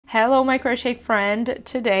Hello my crochet friend.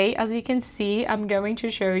 Today, as you can see, I'm going to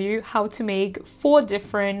show you how to make 4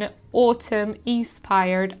 different autumn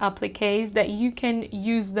inspired appliques that you can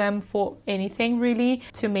use them for anything really,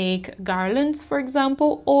 to make garlands for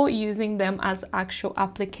example, or using them as actual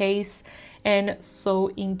appliques and sew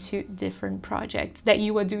into different projects that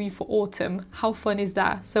you are doing for autumn. How fun is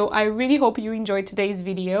that? So I really hope you enjoyed today's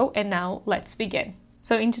video, and now let's begin.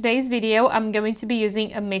 So in today's video, I'm going to be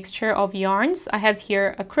using a mixture of yarns. I have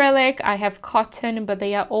here acrylic, I have cotton, but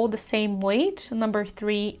they are all the same weight, number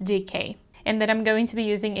 3 DK. And then I'm going to be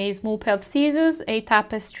using a small pair of scissors, a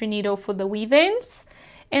tapestry needle for the weave-ins,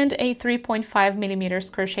 and a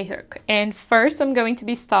 3.5mm crochet hook. And first I'm going to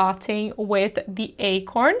be starting with the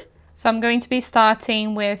acorn. So I'm going to be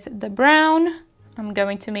starting with the brown. I'm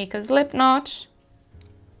going to make a slip knot,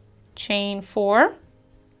 chain 4.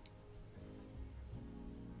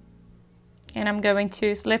 And I'm going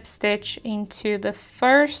to slip stitch into the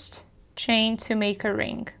first chain to make a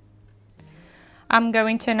ring. I'm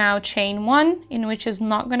going to now chain 1, in which is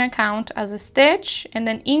not going to count as a stitch, and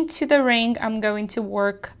then into the ring I'm going to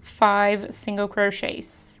work 5 single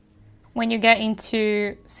crochets. When you get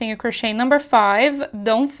into single crochet number 5,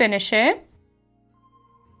 don't finish it.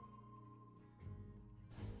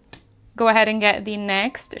 Go ahead and get the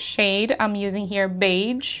next shade. I'm using here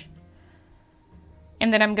beige.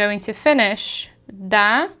 And then I'm going to finish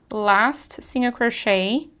the last single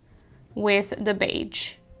crochet with the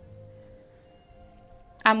beige.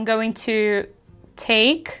 I'm going to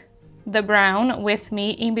take the brown with me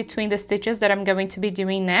in between the stitches that I'm going to be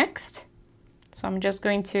doing next. So I'm just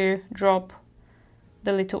going to drop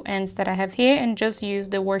the little ends that I have here and just use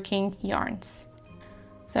the working yarns.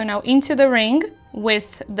 So now into the ring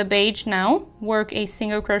with the beige now, work a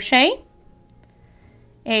single crochet,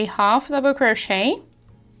 a half double crochet,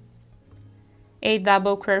 a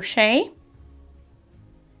double crochet,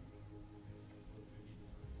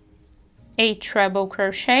 a treble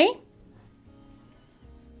crochet,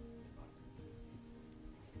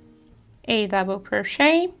 a double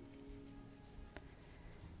crochet,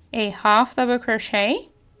 a half double crochet,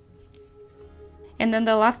 and then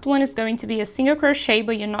the last one is going to be a single crochet,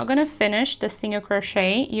 but you're not going to finish the single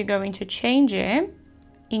crochet, you're going to change it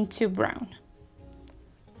into brown.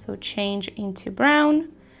 So change into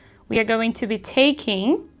brown. We are going to be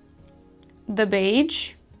taking the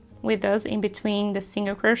beige with us in between the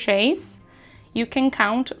single crochets. You can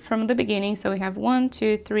count from the beginning, so we have 1,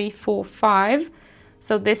 2, 3, 4, 5.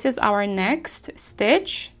 So this is our next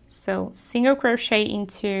stitch. So single crochet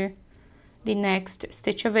into the next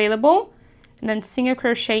stitch available, and then single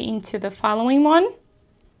crochet into the following one,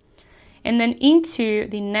 and then into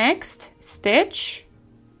the next stitch,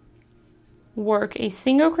 work a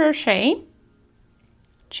single crochet,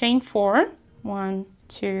 chain 4, 1,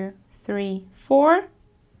 2, 3, 4,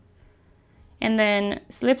 and then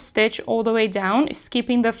slip stitch all the way down,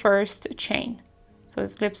 skipping the first chain. So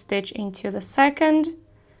slip stitch into the second,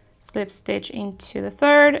 slip stitch into the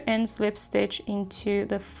third, and slip stitch into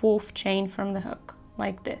the 4th chain from the hook,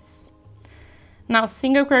 like this. Now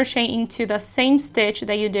single crochet into the same stitch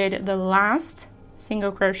that you did the last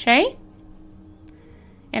single crochet,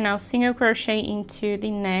 and now single crochet into the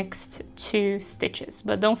next 2 stitches,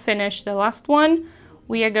 but don't finish the last one.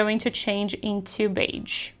 We are going to change into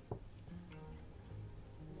beige.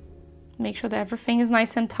 Make sure that everything is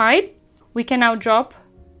nice and tight. We can now drop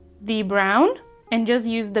the brown and just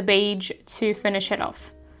use the beige to finish it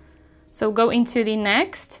off. So go into the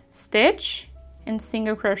next stitch and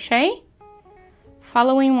single crochet,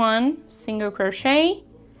 following one, single crochet,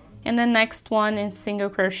 and the next one is single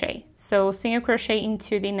crochet. So single crochet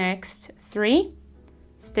into the next 3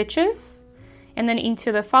 stitches, and then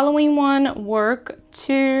into the following one, work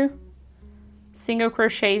 2 single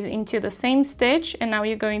crochets into the same stitch, and now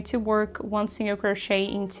you're going to work 1 single crochet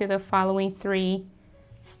into the following 3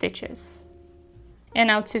 stitches. And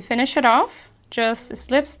now to finish it off, just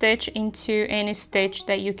slip stitch into any stitch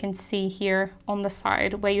that you can see here on the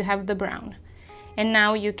side where you have the brown. And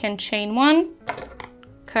now you can chain 1,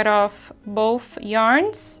 cut off both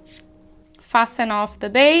yarns, fasten off the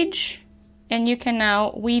beige, and you can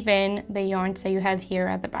now weave in the yarns that you have here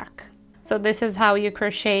at the back. So this is how you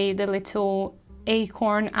crochet the little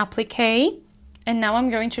acorn applique. And now I'm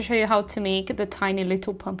going to show you how to make the tiny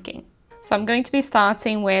little pumpkin. So I'm going to be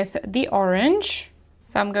starting with the orange.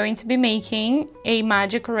 So I'm going to be making a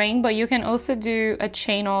magic ring, but you can also do a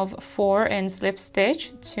chain of 4 and slip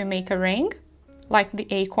stitch to make a ring, like the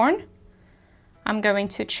acorn. I'm going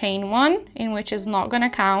to chain 1, in which is not going to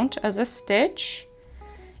count as a stitch,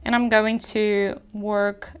 and I'm going to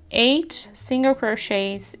work 8 single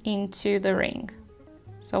crochets into the ring.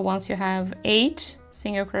 So once you have 8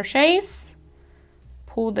 single crochets,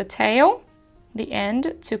 pull the tail, the end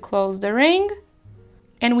to close the ring,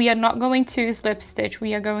 and we are not going to slip stitch,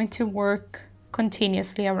 we are going to work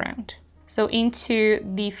continuously around. So into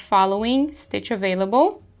the following stitch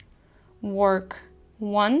available, work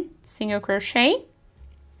 1 single crochet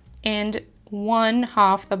and 1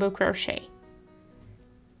 half double crochet,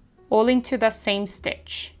 all into the same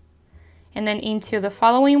stitch. And then into the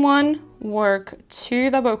following one, work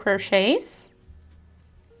 2 double crochets,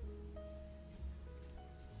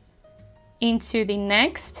 into the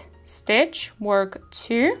next stitch, work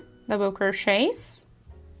 2 double crochets,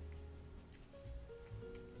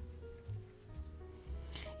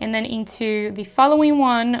 and then into the following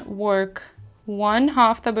one, work 1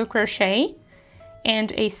 half double crochet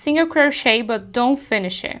and a single crochet, but don't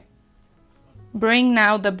finish it. Bring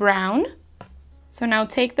now the brown. So now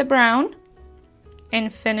take the brown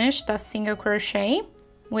and finish the single crochet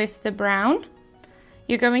with the brown.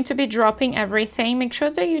 You're going to be dropping everything. Make sure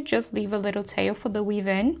that you just leave a little tail for the weave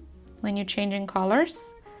in when you're changing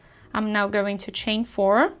colors. I'm now going to chain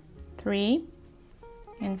 4, 3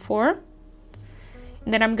 and 4.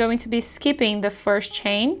 And then I'm going to be skipping the first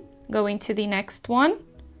chain, going to the next one,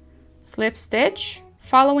 slip stitch,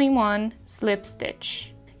 following one, slip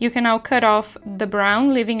stitch. You can now cut off the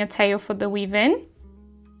brown, leaving a tail for the weave in.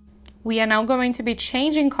 We are now going to be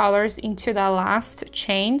changing colors into the last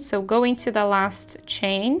chain. So go into the last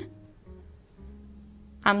chain.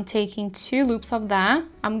 I'm taking 2 loops of that.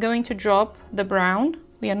 I'm going to drop the brown.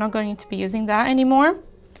 We are not going to be using that anymore.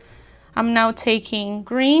 I'm now taking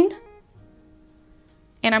green,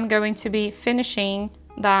 and I'm going to be finishing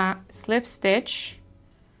the slip stitch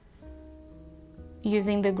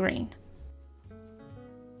using the green.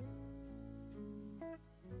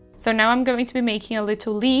 So now I'm going to be making a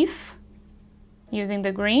little leaf using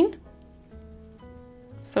the green.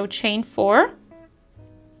 So chain 4.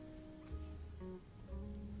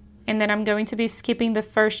 And then I'm going to be skipping the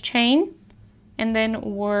first chain and then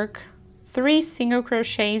work 3 single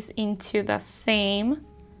crochets into the same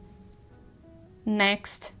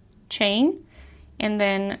next chain, and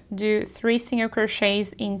then do 3 single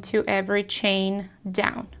crochets into every chain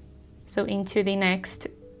down, so into the next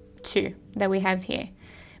 2 that we have here.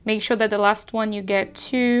 Make sure that the last one you get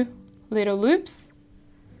 2 little loops,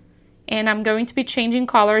 and I'm going to be changing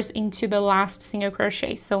colors into the last single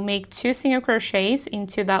crochet. So make 2 single crochets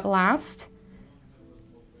into that last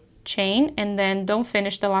chain and then don't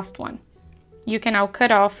finish the last one. You can now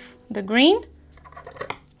cut off the green,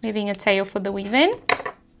 leaving a tail for the weave in.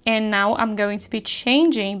 And now I'm going to be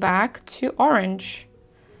changing back to orange.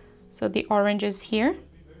 So the orange is here.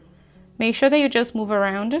 Make sure that you just move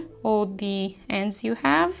around all the ends you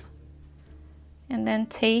have. And then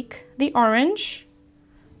take the orange,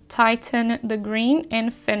 tighten the green,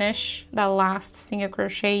 and finish the last single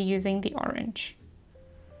crochet using the orange.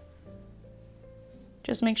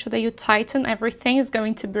 Just make sure that you tighten everything. It's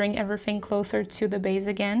going to bring everything closer to the base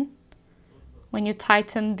again. When you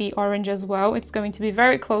tighten the orange as well, it's going to be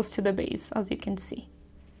very close to the base, as you can see.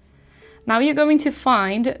 Now you're going to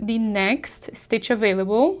find the next stitch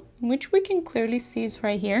available, which we can clearly see is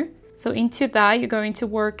right here. So into that, you're going to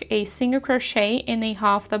work a single crochet and a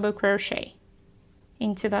half double crochet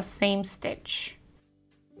into the same stitch.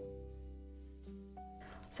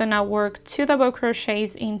 So now work 2 double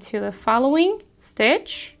crochets into the following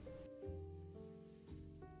stitch.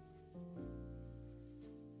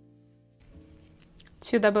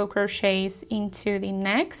 Two double crochets into the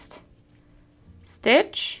next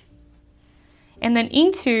stitch, and then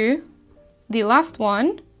into the last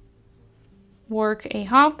one, work a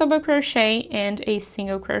half double crochet and a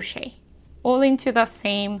single crochet, all into the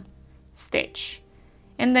same stitch.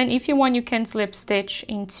 And then if you want, you can slip stitch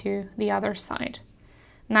into the other side.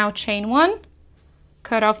 Now chain 1,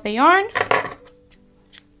 cut off the yarn,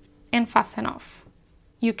 and fasten off.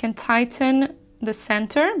 You can tighten the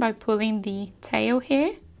center by pulling the tail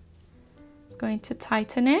here. It's going to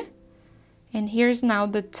tighten it. And here's now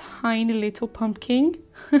the tiny little pumpkin.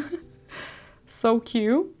 So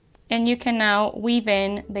cute. And you can now weave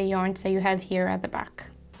in the yarns that you have here at the back.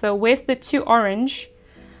 So with the 2 orange,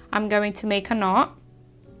 I'm going to make a knot.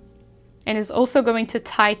 And it's also going to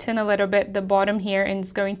tighten a little bit the bottom here, and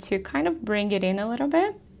it's going to kind of bring it in a little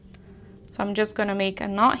bit. So I'm just going to make a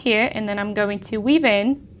knot here, and then I'm going to weave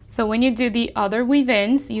in. So when you do the other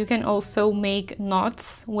weave-ins, you can also make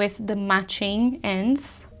knots with the matching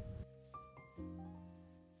ends.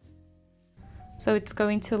 So it's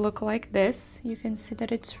going to look like this. You can see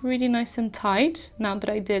that it's really nice and tight now that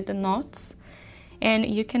I did the knots. And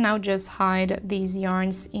you can now just hide these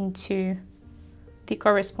yarns into the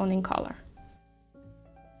corresponding color.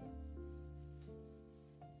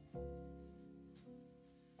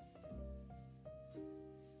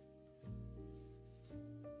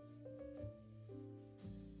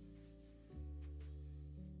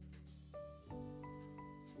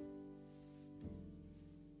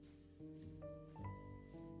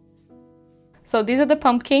 So these are the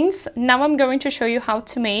pumpkins. Now I'm going to show you how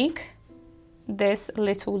to make this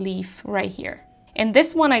little leaf right here. And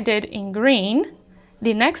this one I did in green.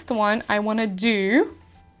 The next one I want to do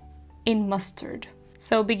in mustard.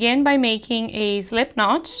 So begin by making a slip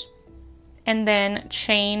knot and then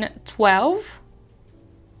chain 12.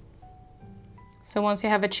 So once you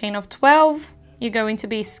have a chain of 12, you're going to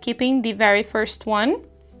be skipping the very first one,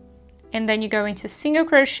 and then you're going to single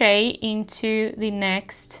crochet into the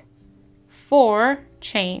next 4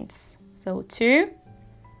 chains. So 2,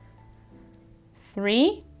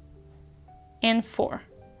 3, and 4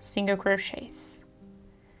 single crochets.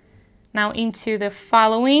 Now into the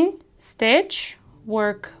following stitch,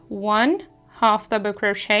 work 1 half double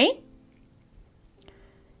crochet.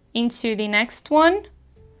 Into the next one,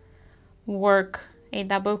 work a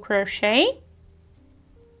double crochet,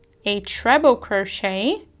 a treble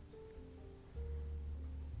crochet,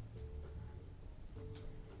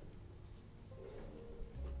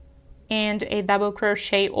 and a double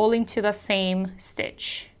crochet all into the same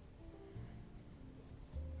stitch.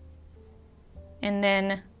 And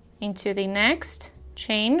then into the next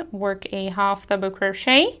chain, work a half double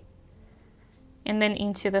crochet, and then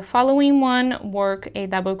into the following one, work a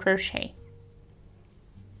double crochet.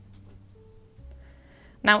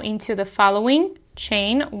 Now into the following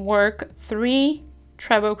chain, work 3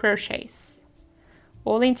 treble crochets,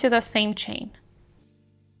 all into the same chain.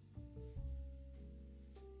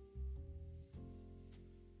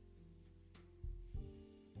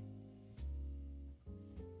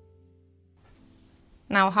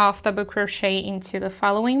 Now half double crochet into the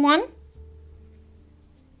following one.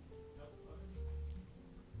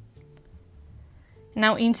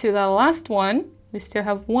 Now into the last one, we still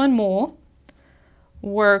have one more.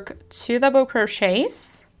 Work 2 double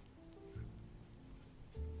crochets.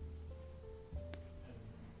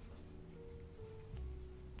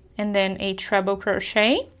 And then a treble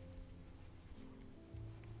crochet.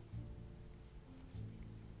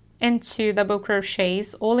 And 2 double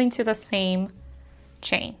crochets all into the same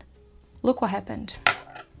chain. Look what happened.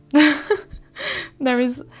 There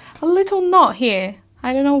is a little knot here.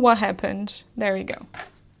 I don't know what happened. There we go.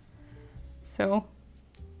 So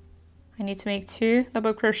I need to make 2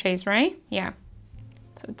 double crochets, right? Yeah.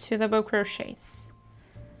 So 2 double crochets.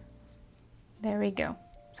 There we go.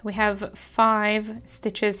 So we have 5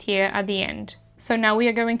 stitches here at the end. So now we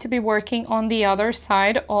are going to be working on the other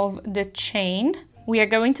side of the chain. We are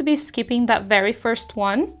going to be skipping that very first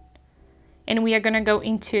one, and we are going to go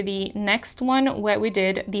into the next one where we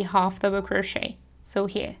did the half double crochet. So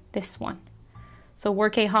here, this one. So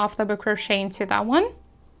work a half double crochet into that one,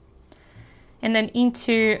 and then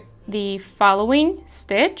into the following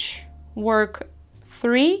stitch, work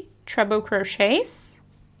 3 treble crochets,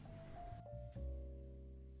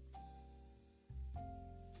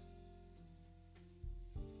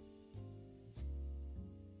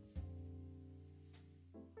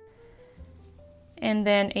 and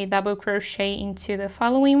then a double crochet into the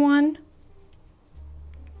following one.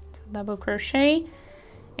 So double crochet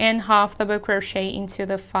and half double crochet into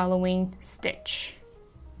the following stitch.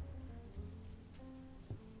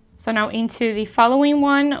 So now into the following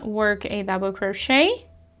one, work a double crochet,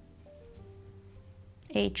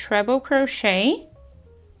 a treble crochet,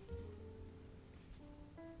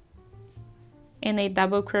 and a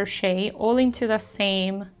double crochet all into the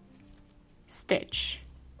same stitch.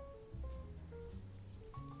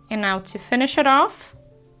 And now to finish it off,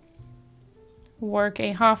 work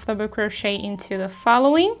a half double crochet into the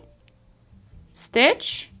following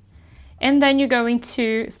stitch, and then you're going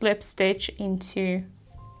to slip stitch into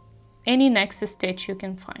any next stitch you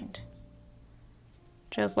can find,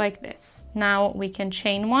 just like this. Now we can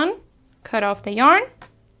chain 1, cut off the yarn,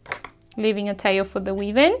 leaving a tail for the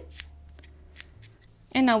weave-in,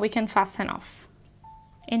 and now we can fasten off.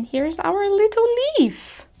 And here's our little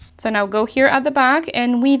leaf. So now go here at the back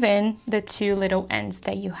and weave in the 2 little ends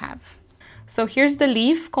that you have. So here's the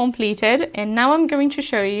leaf completed, and now I'm going to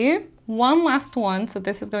show you one last one. So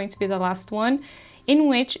this is going to be the last one, in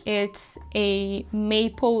which it's a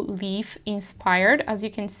maple leaf inspired, as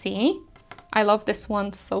you can see. I love this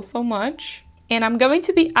one so much. And I'm going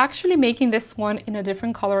to be actually making this one in a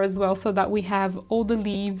different color as well, so that we have all the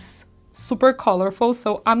leaves super colorful.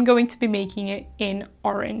 So I'm going to be making it in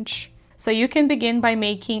orange. So you can begin by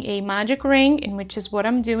making a magic ring, in which is what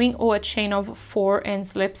I'm doing, or a chain of 4 and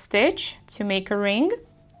slip stitch to make a ring.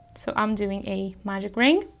 So I'm doing a magic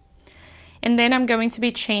ring. And then I'm going to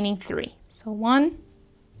be chaining 3. So 1,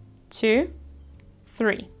 2,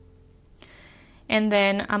 3. And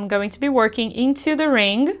then I'm going to be working into the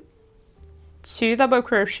ring 2 double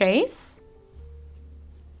crochets,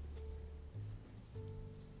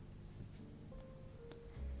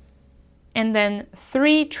 and then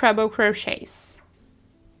 3 treble crochets.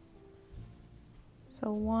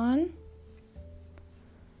 So 1,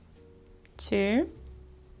 2,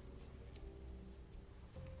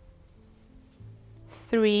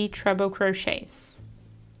 3 treble crochets.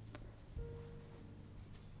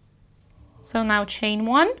 So now chain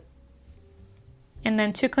 1, and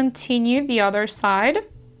then to continue the other side,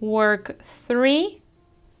 work 3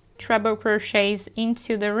 treble crochets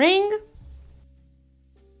into the ring,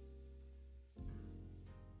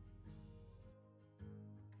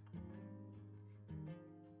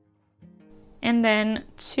 and then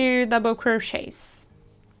 2 double crochets.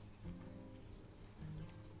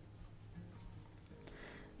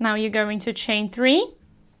 Now you're going to chain 3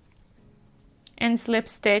 and slip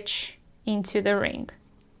stitch into the ring.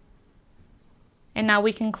 And now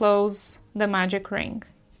we can close the magic ring.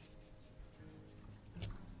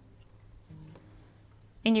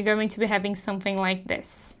 And you're going to be having something like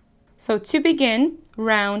this. So to begin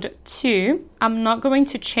round 2, I'm not going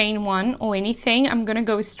to chain 1 or anything. I'm going to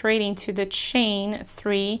go straight into the chain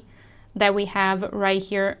 3 that we have right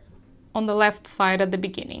here on the left side at the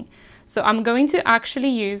beginning. So I'm going to actually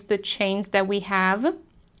use the chains that we have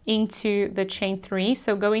into the chain 3.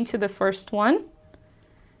 So go into the first one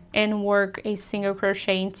and work a single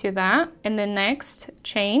crochet into that, and the next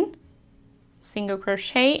chain, single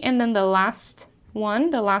crochet, and then the last one,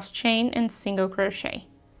 the last chain, and single crochet.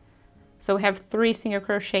 So we have 3 single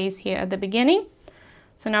crochets here at the beginning.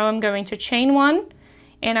 So now I'm going to chain 1,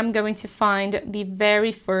 and I'm going to find the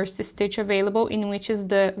very first stitch available, in which is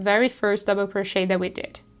the very first double crochet that we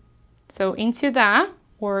did. So into that,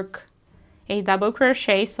 work a double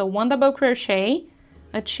crochet, so 1 double crochet,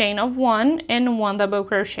 a chain of 1, and 1 double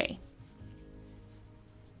crochet.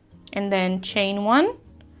 And then chain 1,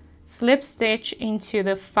 slip stitch into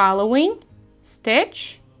the following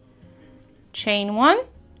stitch, chain 1,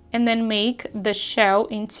 and then make the shell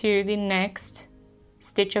into the next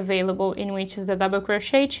stitch available, in which is the double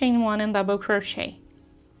crochet, chain 1, and double crochet.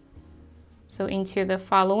 So into the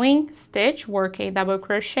following stitch, work a double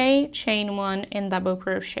crochet, chain 1, and double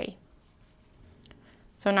crochet.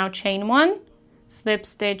 So now chain 1, slip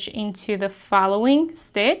stitch into the following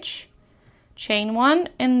stitch, chain 1,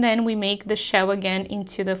 and then we make the shell again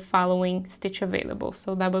into the following stitch available.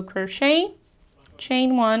 So double crochet,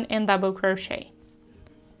 chain 1, and double crochet.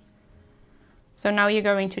 So now you're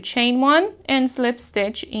going to chain 1 and slip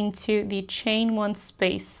stitch into the chain 1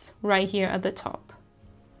 space right here at the top.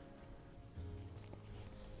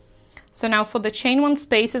 So now for the chain 1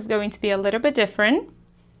 space is going to be a little bit different.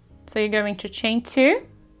 So you're going to chain 2,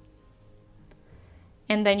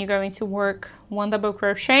 and then you're going to work 1 double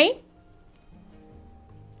crochet,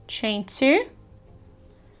 chain 2,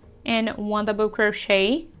 and 1 double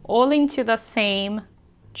crochet, all into the same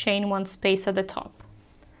chain 1 space at the top.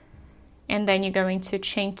 And then you're going to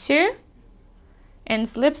chain 2 and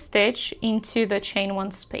slip stitch into the chain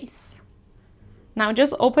 1 space. Now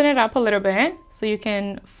just open it up a little bit so you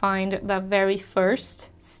can find the very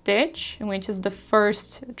first stitch, which is the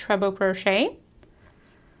first treble crochet.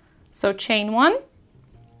 So chain 1,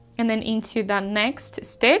 and then into that next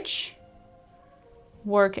stitch,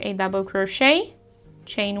 work a double crochet,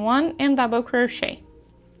 chain 1, and double crochet.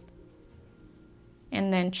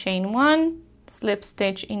 And then chain 1, slip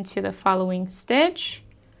stitch into the following stitch,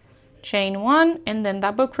 chain 1, and then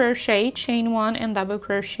double crochet, chain 1, and double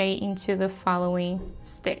crochet into the following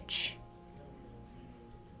stitch.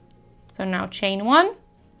 So now chain 1,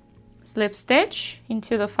 slip stitch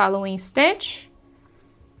into the following stitch,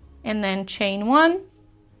 and then chain 1,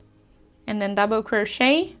 and then double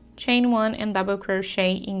crochet, chain 1, and double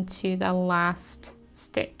crochet into the last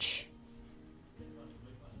stitch.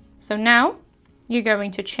 So now you're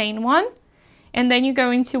going to chain 1, and then you're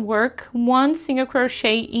going to work 1 single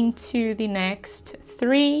crochet into the next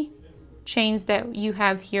 3 chains that you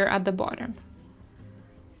have here at the bottom.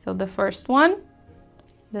 So the first one,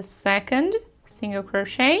 the second single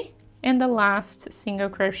crochet, and the last single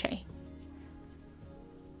crochet.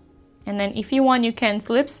 And then if you want, you can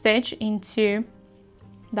slip stitch into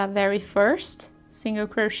that very first single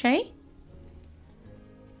crochet,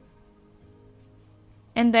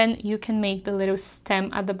 and then you can make the little stem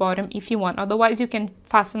at the bottom if you want. Otherwise you can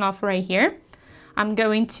fasten off right here. I'm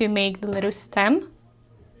going to make the little stem,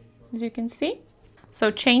 as you can see.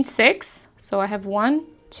 So chain 6, so I have 1,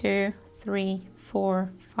 2, 3,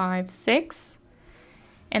 4, 5, 6,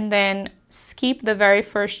 and then skip the very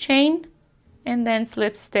first chain and then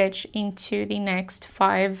slip stitch into the next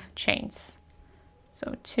 5 chains.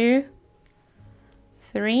 So 2,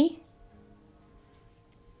 3,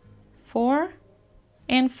 4,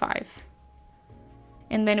 and 5.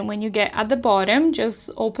 And then when you get at the bottom,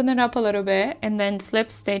 just open it up a little bit and then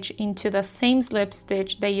slip stitch into the same slip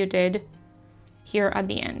stitch that you did here at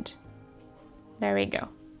the end. There we go.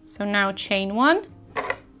 So now chain 1,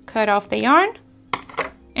 cut off the yarn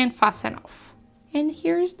and fasten off. And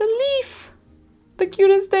here's the leaf, the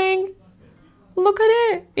cutest thing. Look at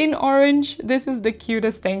it in orange. This is the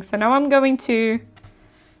cutest thing. So now I'm going to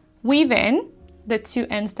weave in the 2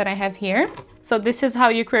 ends that I have here. So this is how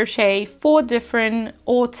you crochet 4 different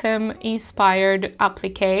autumn inspired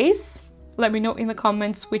appliques. Let me know in the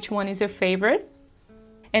comments which one is your favorite.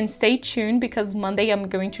 And stay tuned because Monday I'm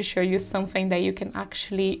going to show you something that you can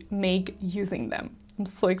actually make using them. I'm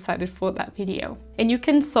so excited for that video. And you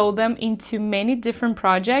can sew them into many different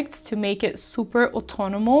projects to make it super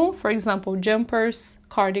autonomous. For example, jumpers,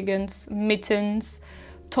 cardigans, mittens,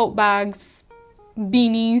 tote bags,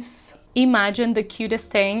 beanies. Imagine the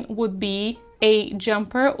cutest thing would be a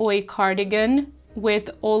jumper or a cardigan with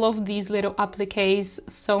all of these little appliques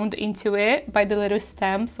sewn into it by the little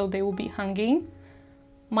stem, so they will be hanging.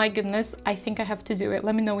 My goodness, I think I have to do it.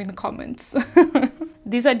 Let me know in the comments.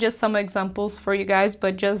 These are just some examples for you guys,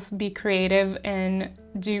 but just be creative and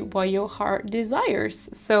do what your heart desires.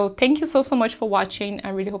 So thank you so much for watching. I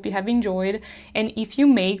really hope you have enjoyed. And if you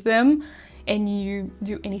make them and you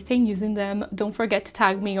do anything using them, don't forget to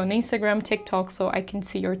tag me on Instagram, TikTok, so I can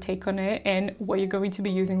see your take on it and what you're going to be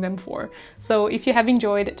using them for. So if you have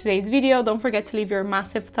enjoyed today's video, don't forget to leave your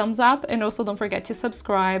massive thumbs up, and also don't forget to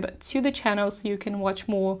subscribe to the channel so you can watch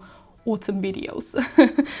more autumn videos.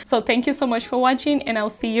 So thank you so much for watching, and I'll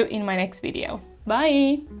see you in my next video.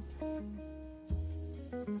 Bye!